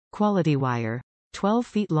Quality wire. 12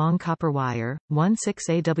 feet long copper wire,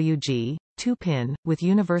 16 AWG, 2-pin, with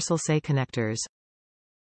universal SAE connectors.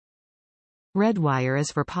 Red wire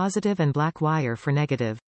is for positive and black wire for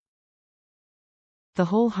negative. The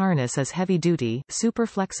whole harness is heavy-duty, super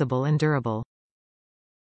flexible and durable.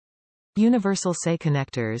 Universal SAE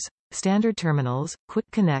connectors. Standard terminals, quick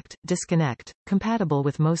connect, disconnect, compatible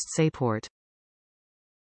with most SAE port.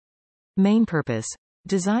 Main purpose.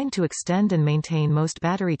 Designed to extend and maintain most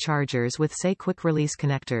battery chargers with SAE quick-release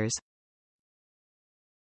connectors.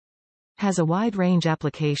 Has a wide range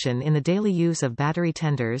application in the daily use of battery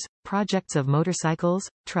tenders, projects of motorcycles,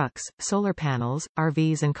 trucks, solar panels,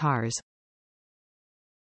 RVs and cars.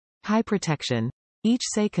 High protection. Each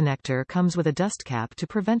SAE connector comes with a dust cap to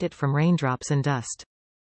prevent it from raindrops and dust.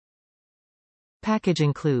 Package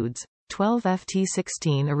includes 12FT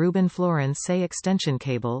 16 Aruban Florence SAE extension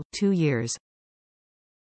cable, 2 years.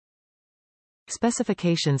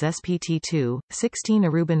 Specifications: SPT2, 16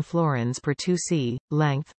 Aruban Florence per 2C,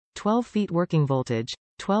 length, 12 feet working voltage,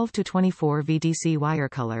 12 to 24 VDC wire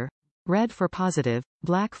color, red for positive,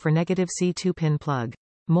 black for negative C2-pin plug,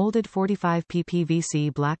 molded 45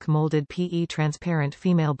 PPVC black molded PE transparent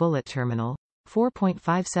female bullet terminal, 4.57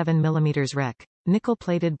 mm rec,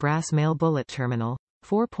 nickel-plated brass male bullet terminal,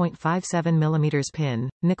 4.57 mm pin,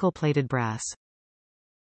 nickel-plated brass.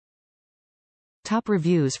 Top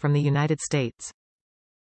reviews from the United States.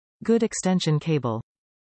 Good extension cable.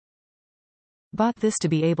 Bought this to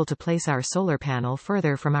be able to place our solar panel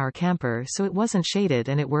further from our camper so it wasn't shaded,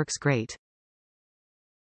 and it works great.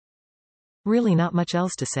 Really not much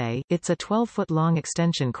else to say, it's a 12-foot long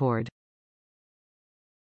extension cord.